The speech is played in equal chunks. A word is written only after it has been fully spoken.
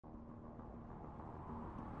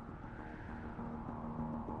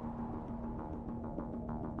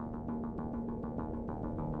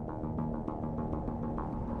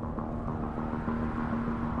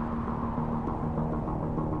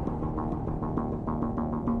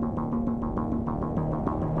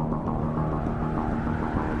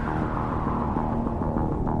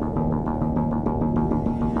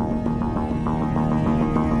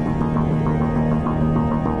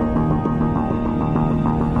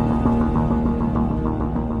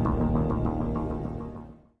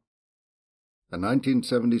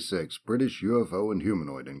1976 British UFO and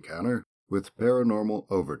Humanoid Encounter with Paranormal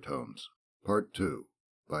Overtones, Part 2,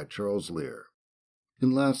 by Charles Lear. In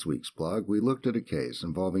last week's blog, we looked at a case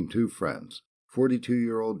involving two friends,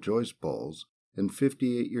 42-year-old Joyce Bowles and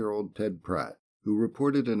 58-year-old Ted Pratt, who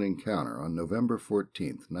reported an encounter on November 14,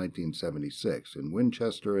 1976, in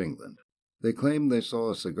Winchester, England. They claimed they saw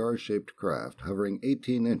a cigar-shaped craft hovering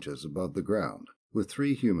 18 inches above the ground, with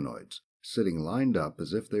three humanoids sitting lined up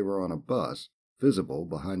as if they were on a bus, visible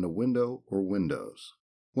behind a window or windows.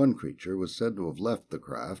 One creature was said to have left the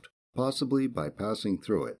craft, possibly by passing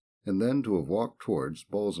through it, and then to have walked towards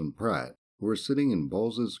Bowles and Pratt, who were sitting in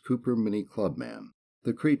Bowles's Cooper Mini Clubman.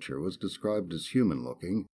 The creature was described as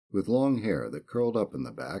human-looking, with long hair that curled up in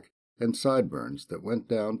the back, and sideburns that went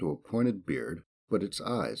down to a pointed beard, but its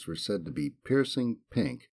eyes were said to be piercing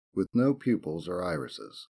pink, with no pupils or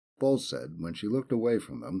irises. Bowles said when she looked away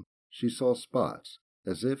from them, she saw spots,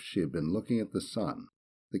 as if she had been looking at the sun.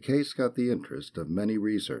 The case got the interest of many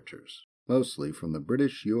researchers, mostly from the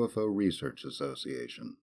British UFO Research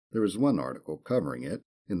Association. There was one article covering it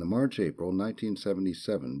in the March-April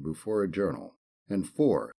 1977 Bufora Journal, and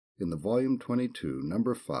 4 in the Volume 22,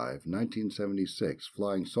 Number 5, 1976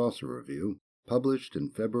 Flying Saucer Review, published in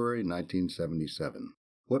February 1977.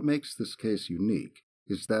 What makes this case unique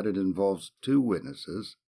is that it involves two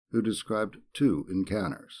witnesses who described two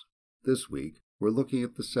encounters. This week, we're looking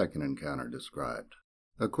at the second encounter described.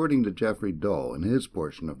 According to Jeffrey Dole in his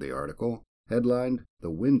portion of the article, headlined The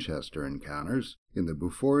Winchester Encounters, in the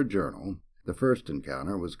Bufora Journal, the first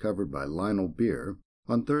encounter was covered by Lionel Beer.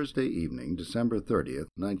 On Thursday evening, December 30th,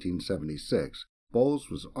 1976, Bowles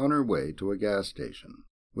was on her way to a gas station,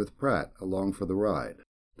 with Pratt along for the ride.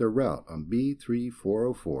 Their route on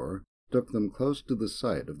B3404 took them close to the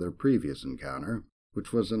site of their previous encounter,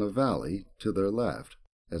 which was in a valley to their left,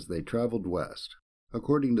 as they traveled west.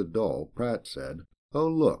 According to Dole, Pratt said, "Oh,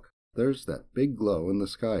 look, there's that big glow in the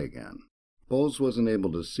sky again." Bowles wasn't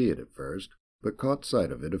able to see it at first, but caught sight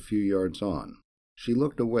of it a few yards on. She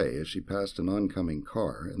looked away as she passed an oncoming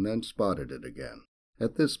car and then spotted it again.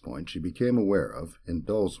 At this point, she became aware of, in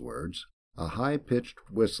Dole's words, a high-pitched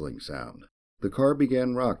whistling sound. The car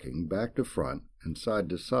began rocking back to front and side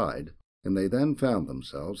to side, and they then found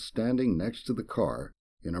themselves standing next to the car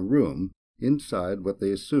in a room inside what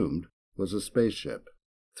they assumed was a spaceship.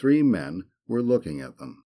 3 men were looking at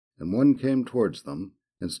them, and one came towards them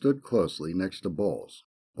and stood closely next to Bowles.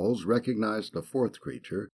 Bowles recognized a fourth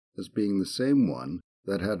creature as being the same one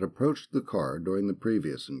that had approached the car during the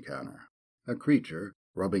previous encounter. A creature,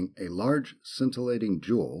 rubbing a large scintillating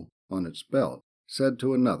jewel on its belt, said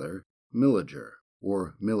to another, "Millager,"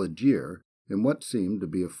 or "Millagier," in what seemed to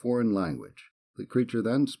be a foreign language. The creature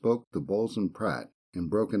then spoke to Bowles and Pratt in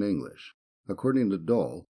broken English. According to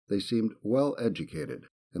Dole, they seemed well educated,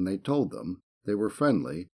 and they told them they were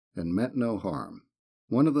friendly and meant no harm.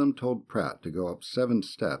 One of them told Pratt to go up 7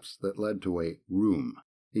 steps that led to a room.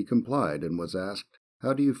 He complied and was asked,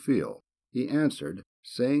 "How do you feel?" He answered,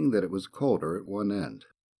 saying that it was colder at one end.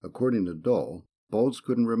 According to Dole, Bowles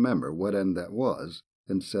couldn't remember what end that was,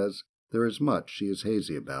 and says there is much she is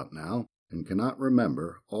hazy about now, and cannot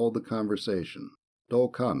remember all the conversation. Dole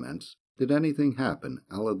comments, "Did anything happen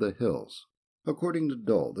out of the hills?" According to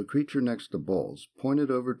Dole, the creature next to Bowles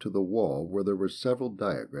pointed over to the wall where there were several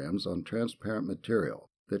diagrams on transparent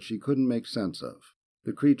material that she couldn't make sense of.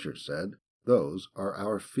 The creature said, "Those are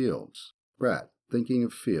our fields." Pratt, thinking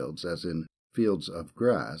of fields as in fields of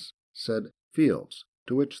grass, said, "Fields,"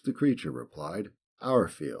 to which the creature replied, "Our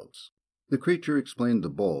fields." The creature explained to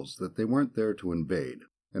Bowles that they weren't there to invade,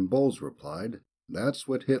 and Bowles replied, "That's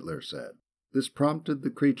what Hitler said." This prompted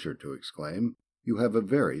the creature to exclaim, "You have a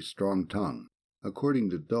very strong tongue." According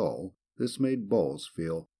to Dole, this made Bowles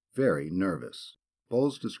feel very nervous.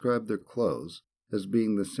 Bowles described their clothes as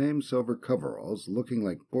being the same silver coveralls looking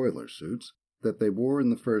like boiler suits that they wore in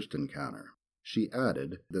the first encounter. She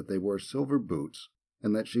added that they wore silver boots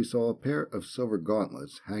and that she saw a pair of silver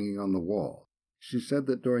gauntlets hanging on the wall. She said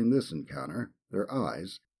that during this encounter, their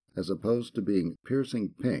eyes, as opposed to being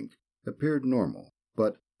piercing pink, appeared normal,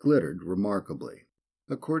 but glittered remarkably.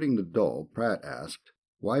 According to Dole, Pratt asked,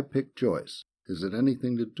 "Why pick Joyce? Is it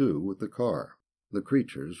anything to do with the car?" The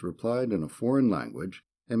creatures replied in a foreign language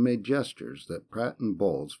and made gestures that Pratt and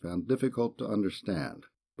Bowles found difficult to understand,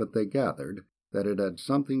 but they gathered that it had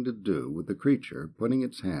something to do with the creature putting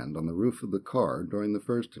its hand on the roof of the car during the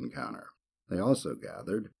first encounter. They also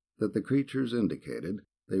gathered that the creatures indicated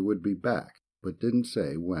they would be back, but didn't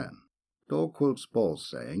say when. Dole quotes Bowles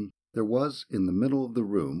saying, "There was in the middle of the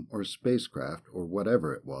room or spacecraft or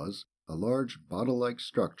whatever it was, a large bottle-like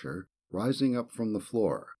structure rising up from the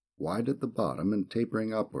floor, wide at the bottom and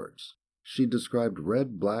tapering upwards. She described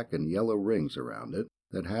red, black, and yellow rings around it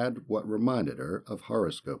that had what reminded her of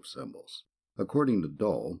horoscope symbols. According to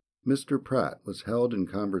Dole, Mr. Pratt was held in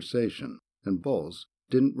conversation, and Bowles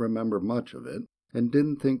didn't remember much of it and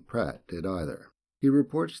didn't think Pratt did either. He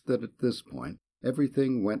reports that at this point,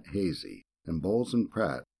 everything went hazy, and Bowles and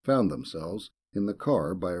Pratt found themselves in the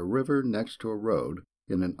car by a river next to a road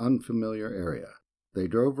in an unfamiliar area. They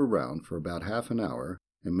drove around for about half an hour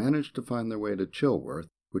and managed to find their way to Chilworth,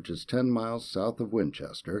 which is 10 miles south of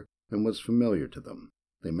Winchester, and was familiar to them.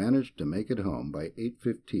 They managed to make it home by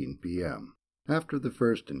 8:15 p.m. After the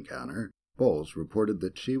first encounter, Bowles reported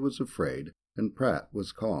that she was afraid and Pratt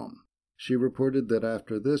was calm. She reported that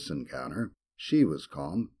after this encounter, she was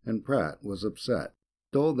calm and Pratt was upset.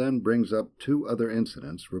 Dole then brings up 2 other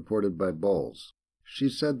incidents reported by Bowles. She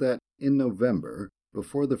said that in November,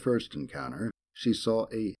 before the first encounter, she saw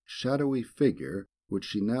a shadowy figure, which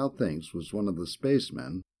she now thinks was one of the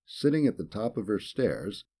spacemen, sitting at the top of her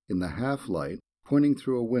stairs in the half-light, pointing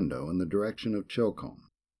through a window in the direction of Chilcombe.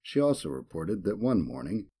 She also reported that one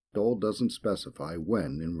morning, Dole doesn't specify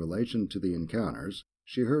when in relation to the encounters,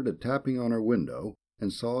 she heard a tapping on her window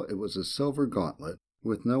and saw it was a silver gauntlet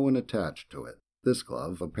with no one attached to it, this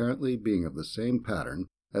glove apparently being of the same pattern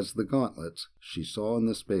as the gauntlets she saw in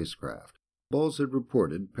the spacecraft. Bowles had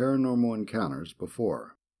reported paranormal encounters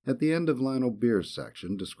before. At the end of Lionel Beer's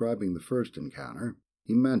section describing the first encounter,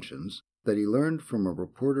 he mentions that he learned from a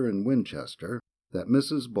reporter in Winchester that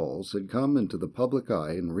Mrs. Bowles had come into the public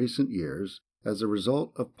eye in recent years as a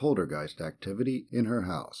result of poltergeist activity in her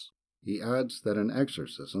house. He adds that an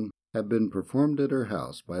exorcism had been performed at her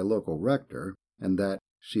house by a local rector and that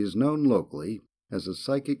she is known locally as a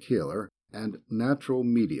psychic healer and natural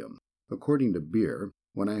medium. According to Beer,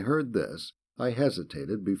 when I heard this, I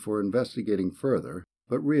hesitated before investigating further,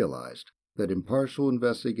 but realized that impartial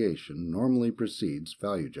investigation normally precedes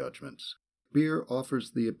value judgments. Beer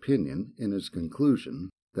offers the opinion in his conclusion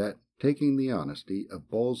that, taking the honesty of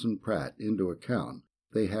Bowles and Pratt into account,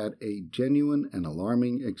 they had a genuine and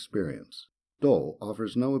alarming experience. Dole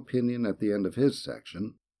offers no opinion at the end of his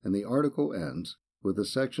section, and the article ends with a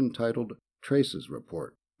section titled Traces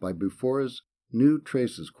Report by Bufora's new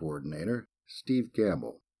Traces coordinator, Steve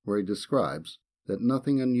Gamble, where he describes that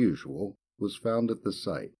nothing unusual was found at the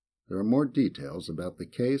site. There are more details about the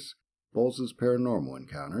case, Bowles' paranormal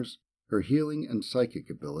encounters, her healing and psychic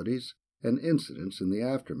abilities, and incidents in the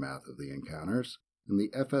aftermath of the encounters in the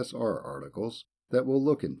FSR articles that we'll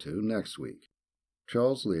look into next week.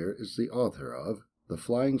 Charles Lear is the author of The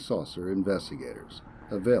Flying Saucer Investigators,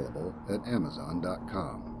 available at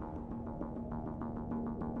Amazon.com.